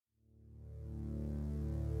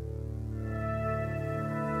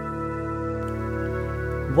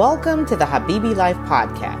Welcome to the Habibi Life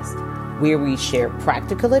Podcast, where we share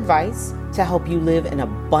practical advice to help you live an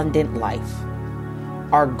abundant life.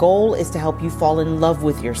 Our goal is to help you fall in love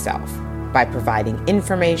with yourself by providing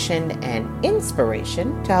information and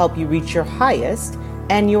inspiration to help you reach your highest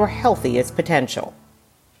and your healthiest potential.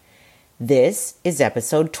 This is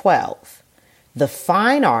episode 12, The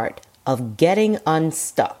Fine Art of Getting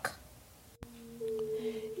Unstuck.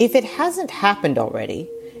 If it hasn't happened already,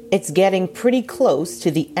 it's getting pretty close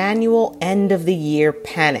to the annual end of the year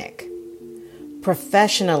panic.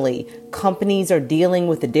 Professionally, companies are dealing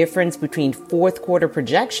with the difference between fourth quarter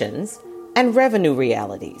projections and revenue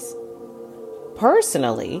realities.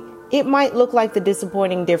 Personally, it might look like the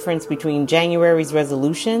disappointing difference between January's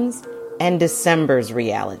resolutions and December's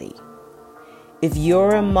reality. If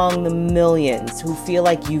you're among the millions who feel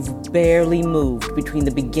like you've barely moved between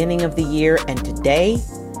the beginning of the year and today,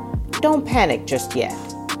 don't panic just yet.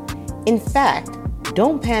 In fact,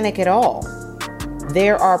 don't panic at all.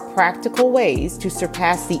 There are practical ways to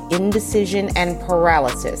surpass the indecision and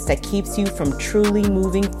paralysis that keeps you from truly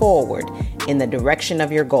moving forward in the direction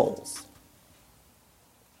of your goals.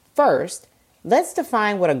 First, let's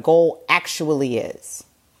define what a goal actually is.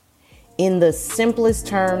 In the simplest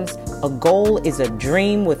terms, a goal is a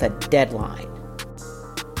dream with a deadline.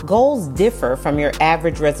 Goals differ from your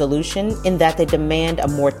average resolution in that they demand a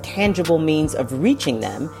more tangible means of reaching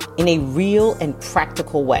them in a real and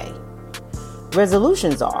practical way.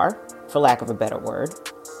 Resolutions are, for lack of a better word,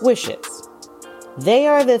 wishes. They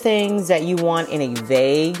are the things that you want in a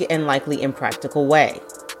vague and likely impractical way.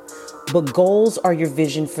 But goals are your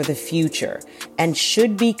vision for the future and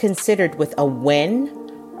should be considered with a when,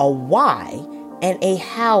 a why, and a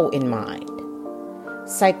how in mind.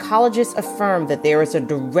 Psychologists affirm that there is a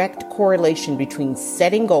direct correlation between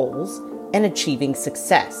setting goals and achieving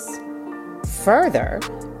success. Further,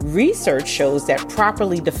 research shows that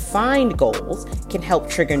properly defined goals can help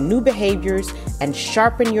trigger new behaviors and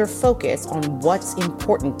sharpen your focus on what's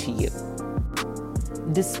important to you.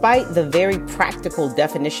 Despite the very practical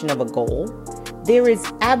definition of a goal, there is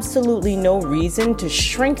absolutely no reason to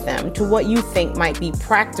shrink them to what you think might be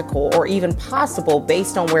practical or even possible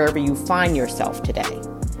based on wherever you find yourself today.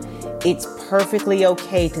 It's perfectly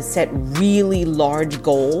okay to set really large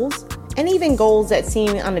goals and even goals that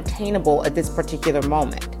seem unattainable at this particular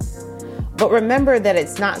moment. But remember that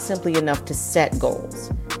it's not simply enough to set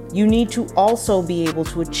goals. You need to also be able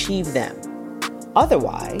to achieve them.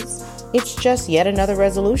 Otherwise, it's just yet another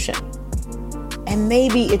resolution. And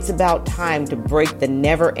maybe it's about time to break the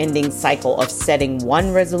never-ending cycle of setting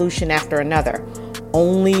one resolution after another,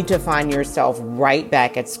 only to find yourself right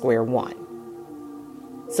back at square one.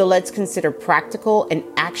 So let's consider practical and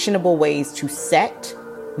actionable ways to set,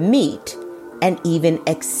 meet, and even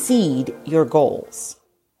exceed your goals.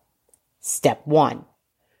 Step 1,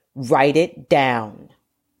 write it down.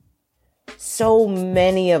 So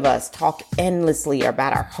many of us talk endlessly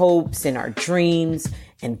about our hopes and our dreams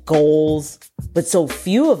and goals, but so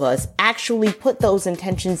few of us actually put those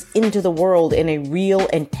intentions into the world in a real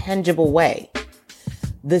and tangible way.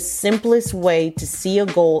 The simplest way to see a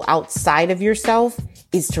goal outside of yourself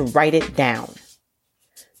is to write it down.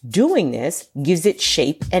 Doing this gives it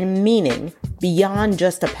shape and meaning beyond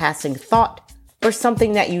just a passing thought or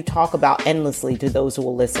something that you talk about endlessly to those who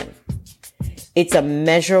will listen. It's a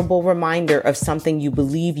measurable reminder of something you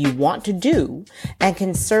believe you want to do and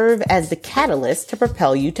can serve as the catalyst to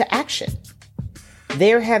propel you to action.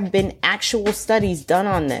 There have been actual studies done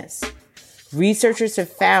on this. Researchers have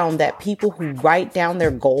found that people who write down their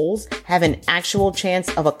goals have an actual chance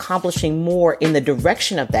of accomplishing more in the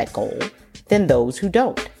direction of that goal than those who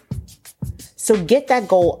don't. So get that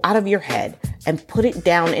goal out of your head and put it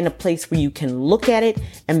down in a place where you can look at it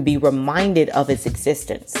and be reminded of its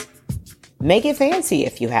existence. Make it fancy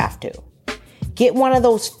if you have to. Get one of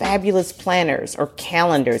those fabulous planners or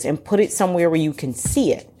calendars and put it somewhere where you can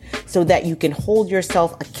see it so that you can hold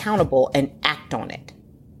yourself accountable and act on it.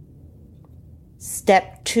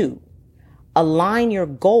 Step 2, align your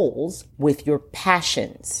goals with your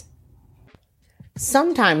passions.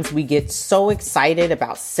 Sometimes we get so excited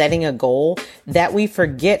about setting a goal that we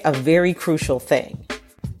forget a very crucial thing.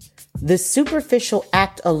 The superficial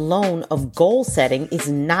act alone of goal setting is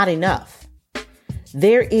not enough.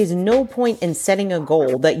 There is no point in setting a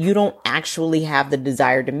goal that you don't actually have the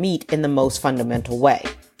desire to meet in the most fundamental way.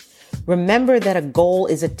 Remember that a goal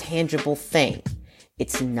is a tangible thing.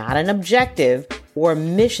 It's not an objective or a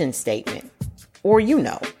mission statement, or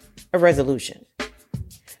a resolution.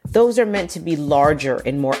 Those are meant to be larger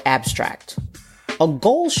and more abstract. A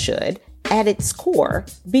goal should, at its core,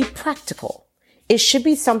 be practical. It should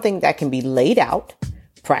be something that can be laid out,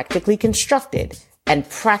 practically constructed, and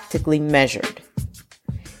practically measured.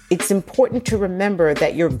 It's important to remember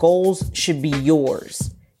that your goals should be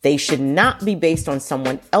yours. They should not be based on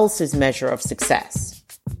someone else's measure of success.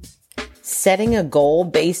 Setting a goal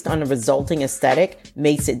based on a resulting aesthetic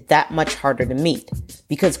makes it that much harder to meet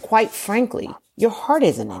because, quite frankly, your heart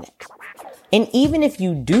isn't in it. And even if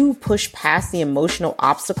you do push past the emotional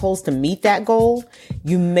obstacles to meet that goal,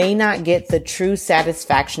 you may not get the true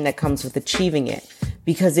satisfaction that comes with achieving it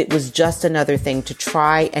because it was just another thing to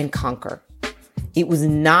try and conquer. It was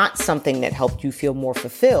not something that helped you feel more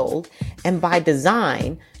fulfilled, and by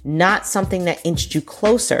design, not something that inched you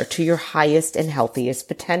closer to your highest and healthiest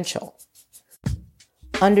potential.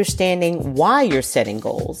 Understanding why you're setting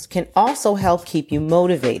goals can also help keep you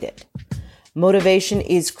motivated. Motivation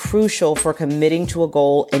is crucial for committing to a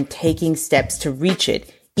goal and taking steps to reach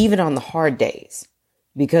it, even on the hard days.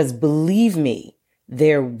 Because believe me,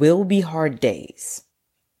 there will be hard days.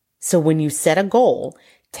 So when you set a goal,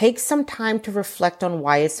 take some time to reflect on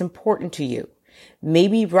why it's important to you.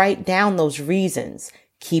 Maybe write down those reasons,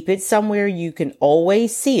 keep it somewhere you can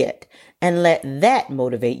always see it, and let that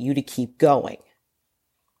motivate you to keep going.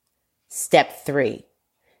 Step 3,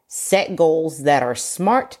 set goals that are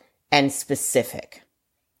smart and specific.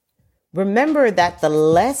 Remember that the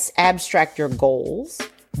less abstract your goals,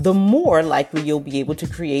 the more likely you'll be able to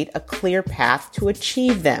create a clear path to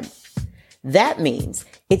achieve them. That means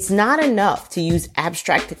it's not enough to use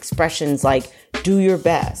abstract expressions like do your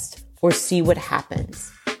best or see what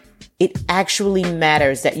happens. It actually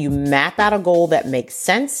matters that you map out a goal that makes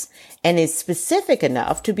sense and is specific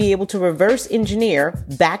enough to be able to reverse engineer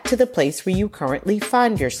back to the place where you currently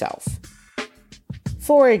find yourself.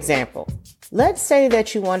 For example, let's say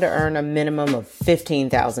that you want to earn a minimum of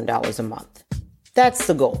 $15,000 a month. That's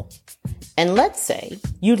the goal. And let's say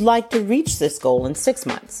you'd like to reach this goal in 6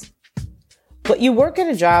 months. But you work at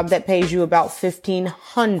a job that pays you about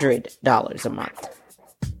 $1,500 a month.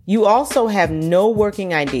 You also have no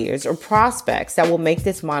working ideas or prospects that will make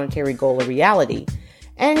this monetary goal a reality.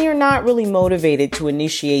 And you're not really motivated to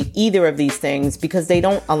initiate either of these things because they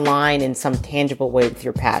don't align in some tangible way with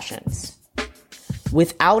your passions.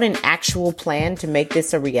 Without an actual plan to make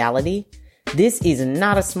this a reality, this is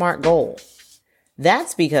not a smart goal.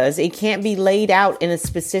 That's because it can't be laid out in a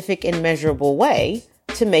specific and measurable way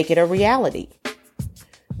to make it a reality.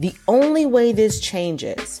 The only way this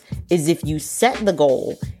changes is if you set the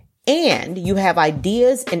goal and you have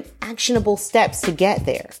ideas and actionable steps to get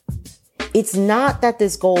there. It's not that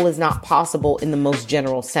this goal is not possible in the most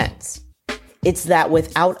general sense. It's that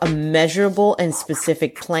without a measurable and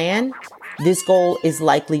specific plan, this goal is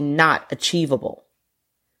likely not achievable.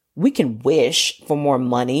 We can wish for more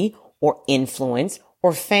money or influence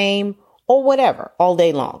or fame or whatever all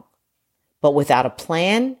day long. But without a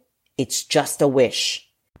plan, it's just a wish.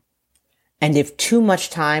 And if too much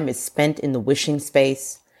time is spent in the wishing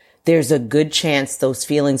space, there's a good chance those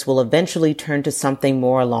feelings will eventually turn to something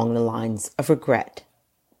more along the lines of regret.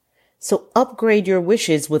 So upgrade your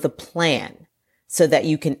wishes with a plan so that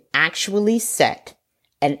you can actually set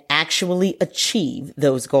and actually achieve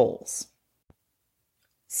those goals.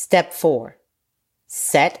 Step 4,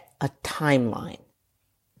 set a timeline.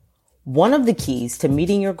 One of the keys to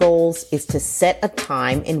meeting your goals is to set a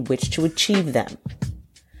time in which to achieve them.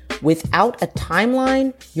 Without a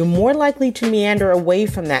timeline, you're more likely to meander away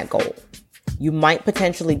from that goal. You might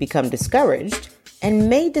potentially become discouraged and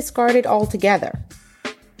may discard it altogether.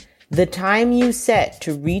 The time you set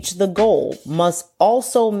to reach the goal must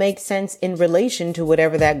also make sense in relation to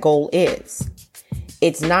whatever that goal is.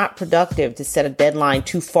 It's not productive to set a deadline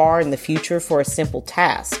too far in the future for a simple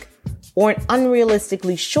task, or an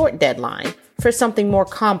unrealistically short deadline for something more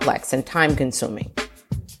complex and time-consuming.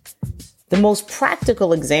 The most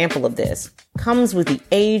practical example of this comes with the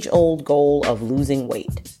age-old goal of losing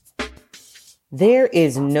weight. There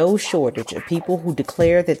is no shortage of people who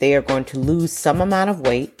declare that they are going to lose some amount of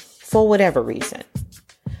weight for whatever reason.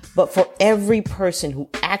 But for every person who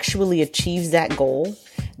actually achieves that goal,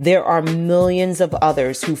 there are millions of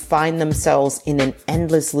others who find themselves in an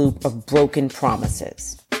endless loop of broken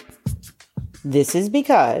promises. This is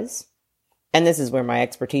because, and this is where my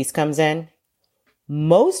expertise comes in,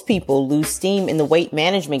 most people lose steam in the weight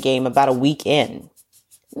management game about a week in,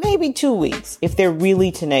 maybe 2 weeks if they're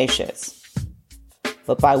really tenacious.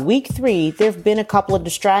 But by week 3, there have been a couple of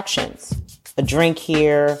distractions. A drink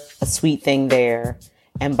here, a sweet thing there.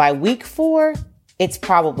 And by week 4, it's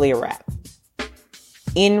probably a wrap.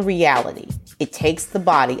 In reality, it takes the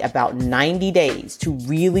body about 90 days to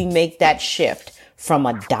really make that shift from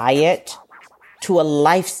a diet to a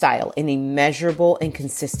lifestyle in a measurable and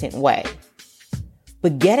consistent way.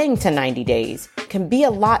 But getting to 90 days can be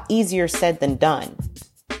a lot easier said than done.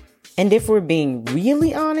 And if we're being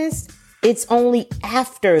really honest, it's only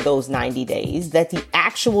after those 90 days that the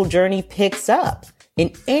actual journey picks up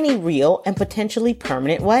in any real and potentially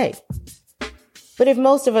permanent way. But if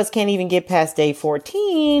most of us can't even get past day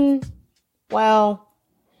 14, well,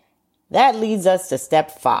 that leads us to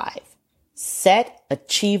step 5. Set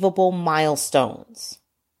achievable milestones.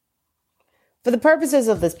 For the purposes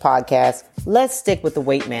of this podcast, let's stick with the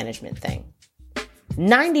weight management thing.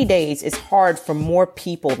 90 days is hard for more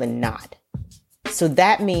people than not. So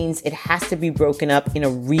that means it has to be broken up in a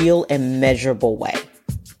real and measurable way.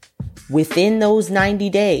 Within those 90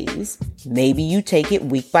 days, maybe you take it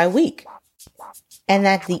week by week. And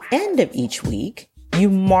at the end of each week, you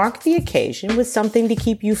mark the occasion with something to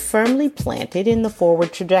keep you firmly planted in the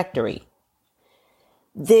forward trajectory.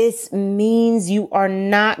 This means you are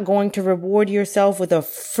not going to reward yourself with a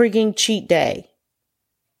frigging cheat day.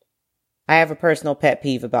 I have a personal pet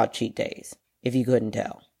peeve about cheat days, if you couldn't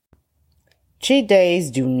tell. Cheat days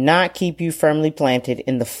do not keep you firmly planted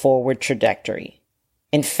in the forward trajectory.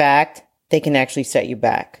 In fact, they can actually set you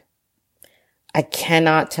back. I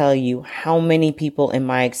cannot tell you how many people in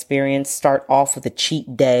my experience start off with a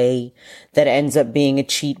cheat day that ends up being a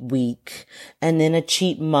cheat week, and then a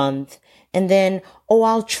cheat month, and then,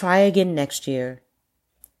 I'll try again next year.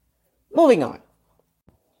 Moving on.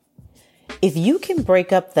 If you can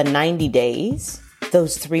break up the 90 days,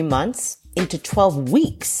 those 3 months, into 12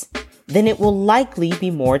 weeks, then it will likely be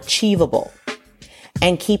more achievable.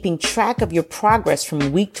 And keeping track of your progress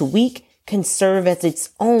from week to week can serve as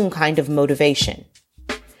its own kind of motivation.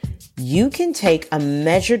 You can take a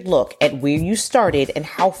measured look at where you started and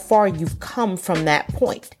how far you've come from that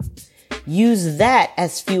point. Use that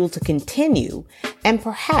as fuel to continue and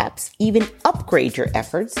perhaps even upgrade your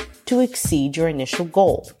efforts to exceed your initial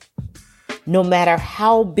goal. No matter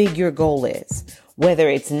how big your goal is, whether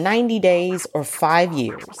it's 90 days or 5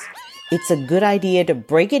 years, it's a good idea to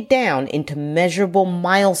break it down into measurable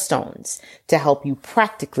milestones to help you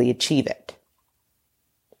practically achieve it.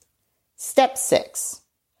 Step 6.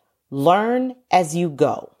 Learn as you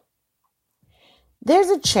go. There's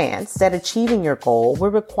a chance that achieving your goal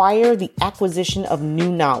will require the acquisition of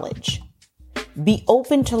new knowledge. Be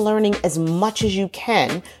open to learning as much as you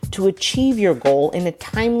can to achieve your goal in a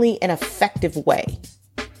timely and effective way.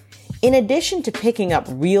 In addition to picking up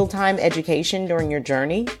real-time education during your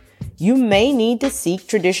journey, you may need to seek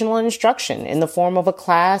traditional instruction in the form of a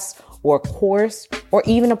class or a course or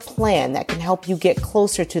even a plan that can help you get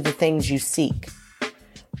closer to the things you seek.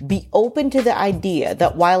 Be open to the idea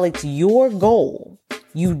that while it's your goal,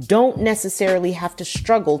 you don't necessarily have to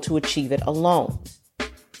struggle to achieve it alone.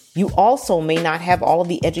 You also may not have all of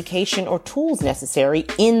the education or tools necessary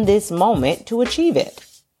in this moment to achieve it.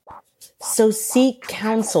 So seek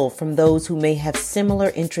counsel from those who may have similar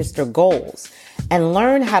interests or goals and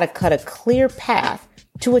learn how to cut a clear path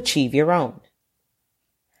to achieve your own.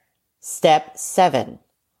 Step 7.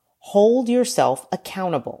 Hold yourself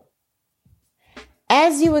accountable.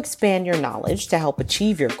 As you expand your knowledge to help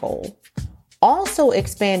achieve your goal, also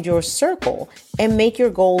expand your circle and make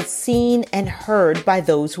your goals seen and heard by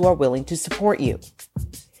those who are willing to support you.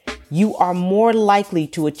 You are more likely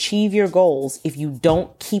to achieve your goals if you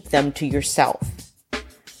don't keep them to yourself.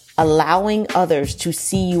 Allowing others to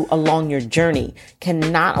see you along your journey can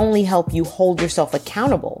not only help you hold yourself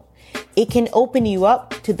accountable, it can open you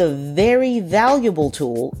up to the very valuable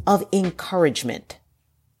tool of encouragement.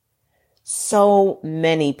 So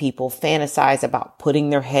many people fantasize about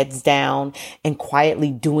putting their heads down and quietly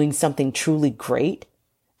doing something truly great,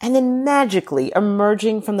 and then magically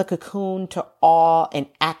emerging from the cocoon to awe and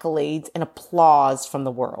accolades and applause from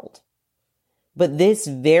the world. But this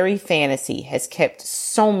very fantasy has kept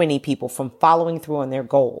so many people from following through on their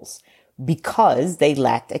goals because they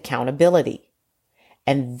lacked accountability.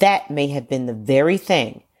 And that may have been the very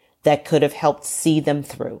thing that could have helped see them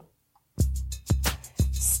through.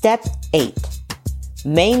 Step 8.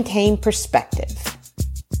 Maintain perspective.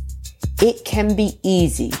 It can be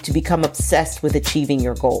easy to become obsessed with achieving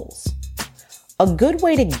your goals. A good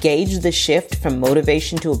way to gauge the shift from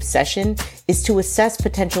motivation to obsession is to assess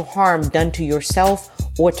potential harm done to yourself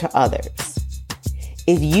or to others.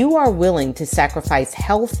 If you are willing to sacrifice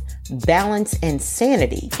health, balance, and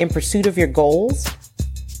sanity in pursuit of your goals,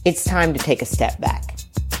 it's time to take a step back.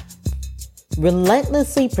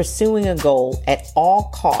 Relentlessly pursuing a goal at all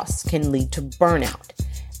costs can lead to burnout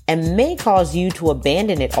and may cause you to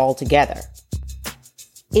abandon it altogether.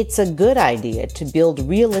 It's a good idea to build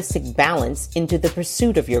realistic balance into the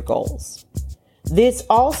pursuit of your goals. This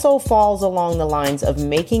also falls along the lines of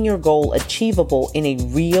making your goal achievable in a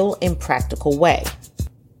real and practical way.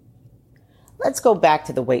 let's go back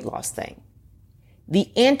to the weight loss thing.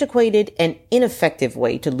 The antiquated and ineffective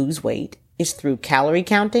way to lose weight is through calorie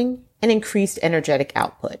counting and increased energetic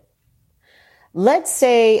output. Let's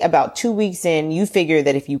say about 2 weeks in, you figure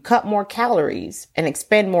that if you cut more calories and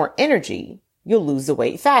expend more energy, you'll lose the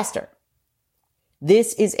weight faster.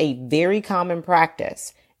 This is a very common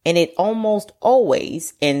practice, and it almost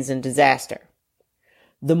always ends in disaster.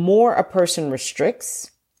 The more a person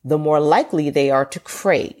restricts, the more likely they are to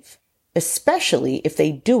crave, especially if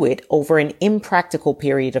they do it over an impractical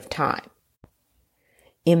period of time.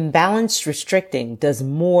 Imbalanced restricting does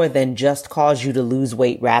more than just cause you to lose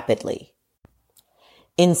weight rapidly.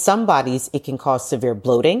 In some bodies, it can cause severe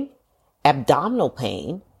bloating, abdominal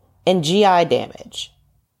pain, and GI damage.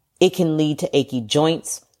 It can lead to achy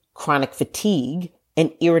joints, chronic fatigue,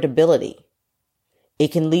 and irritability.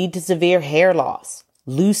 It can lead to severe hair loss,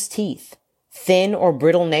 loose teeth, thin or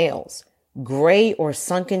brittle nails, gray or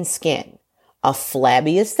sunken skin, a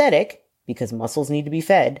flabby aesthetic, because muscles need to be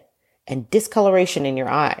fed, and discoloration in your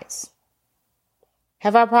eyes.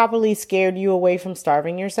 Have I properly scared you away from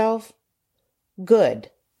starving yourself? Good.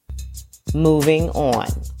 Moving on.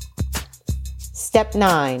 Step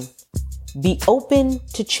 9. Be open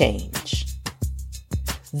to change.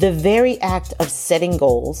 The very act of setting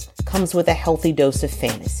goals comes with a healthy dose of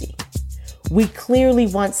fantasy. We clearly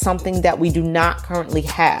want something that we do not currently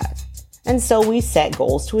have, and so we set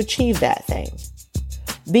goals to achieve that thing.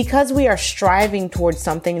 Because we are striving towards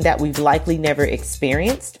something that we've likely never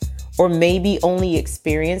experienced, or maybe only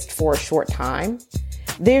experienced for a short time,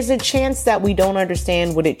 there's a chance that we don't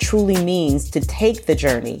understand what it truly means to take the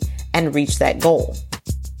journey and reach that goal.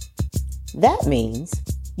 That means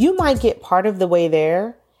you might get part of the way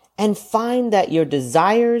there and find that your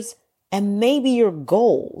desires and maybe your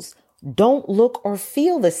goals don't look or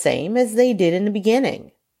feel the same as they did in the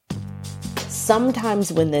beginning.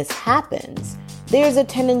 Sometimes when this happens, there's a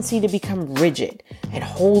tendency to become rigid and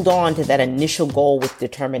hold on to that initial goal with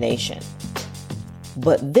determination.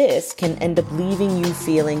 But this can end up leaving you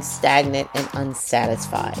feeling stagnant and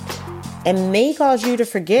unsatisfied, and may cause you to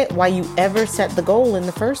forget why you ever set the goal in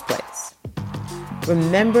the first place.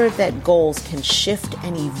 Remember that goals can shift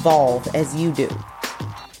and evolve as you do.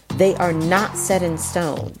 They are not set in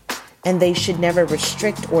stone, and they should never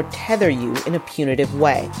restrict or tether you in a punitive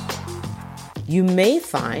way. You may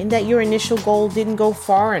find that your initial goal didn't go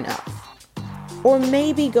far enough, or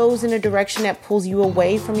maybe goes in a direction that pulls you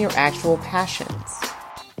away from your actual passions.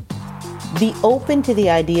 Be open to the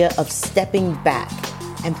idea of stepping back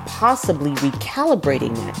and possibly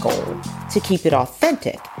recalibrating that goal to keep it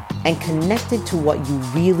authentic and connected to what you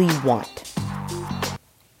really want.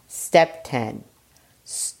 Step 10.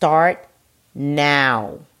 Start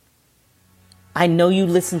now. I know you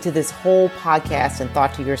listened to this whole podcast and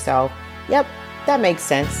thought to yourself, yep, that makes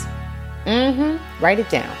sense. Write it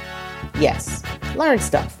down. Yes, learn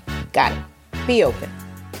stuff. Got it. Be open.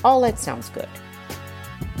 All that sounds good.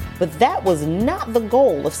 But that was not the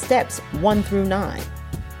goal of steps 1 through 9.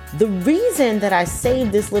 The reason that I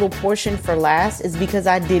saved this little portion for last is because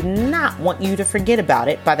I did not want you to forget about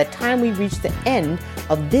it by the time we reach the end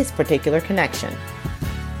of this particular connection.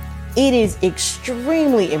 It is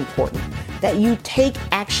extremely important that you take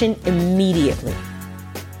action immediately.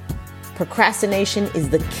 Procrastination is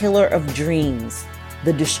the killer of dreams,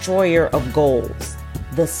 the destroyer of goals,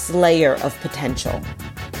 the slayer of potential.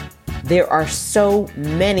 There are so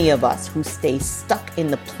many of us who stay stuck in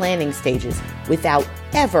the planning stages without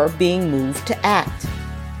ever being moved to act.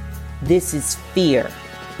 This is fear,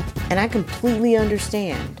 and I completely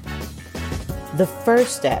understand. The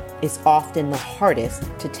first step is often the hardest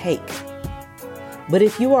to take. But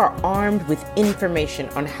if you are armed with information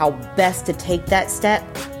on how best to take that step,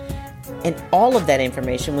 and all of that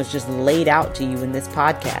information was just laid out to you in this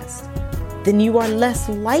podcast, then you are less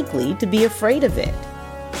likely to be afraid of it.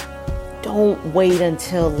 Don't wait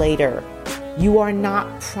until later. You are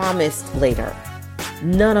not promised later.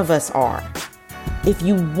 None of us are. If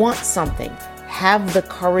you want something, have the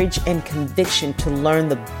courage and conviction to learn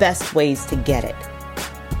the best ways to get it.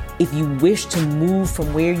 If you wish to move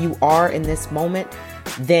from where you are in this moment,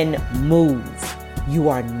 then move. You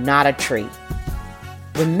are not a tree.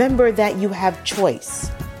 Remember that you have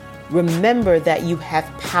choice. Remember that you have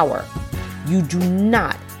power. You do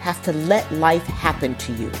not have to let life happen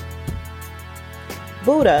to you.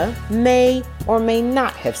 Buddha may or may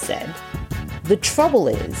not have said, the trouble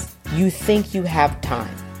is you think you have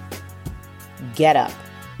time. Get up,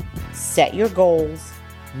 set your goals,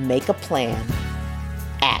 make a plan,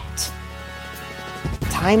 act.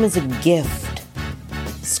 Time is a gift.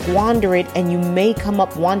 Squander it and you may come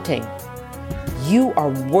up wanting. You are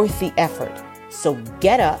worth the effort, so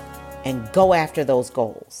get up, and go after those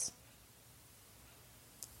goals.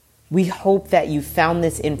 We hope that you found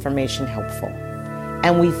this information helpful,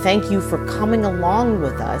 and we thank you for coming along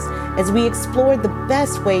with us as we explore the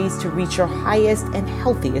best ways to reach your highest and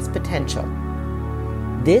healthiest potential.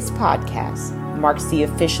 This podcast marks the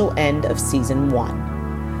official end of Season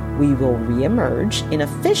 1. We will reemerge in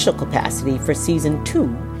official capacity for Season 2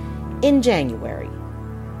 in January.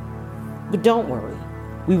 But don't worry,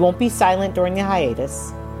 we won't be silent during the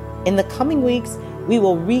hiatus. In the coming weeks, we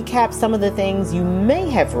will recap some of the things you may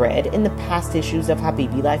have read in the past issues of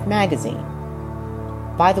Habibi Life magazine.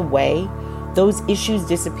 By the way, those issues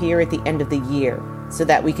disappear at the end of the year so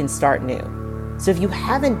that we can start new. So if you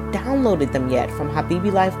haven't downloaded them yet from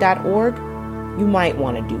habibilife.org, you might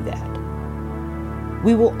want to do that.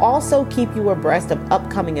 We will also keep you abreast of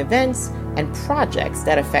upcoming events and projects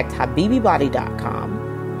that affect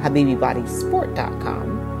habibibody.com,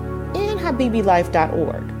 habibibodysport.com, and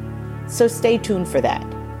habibilife.org. So stay tuned for that.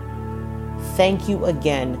 Thank you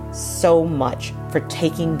again so much for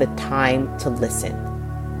taking the time to listen.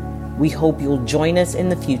 We hope you'll join us in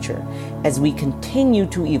the future as we continue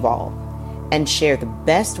to evolve and share the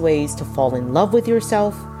best ways to fall in love with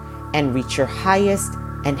yourself and reach your highest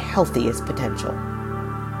and healthiest potential.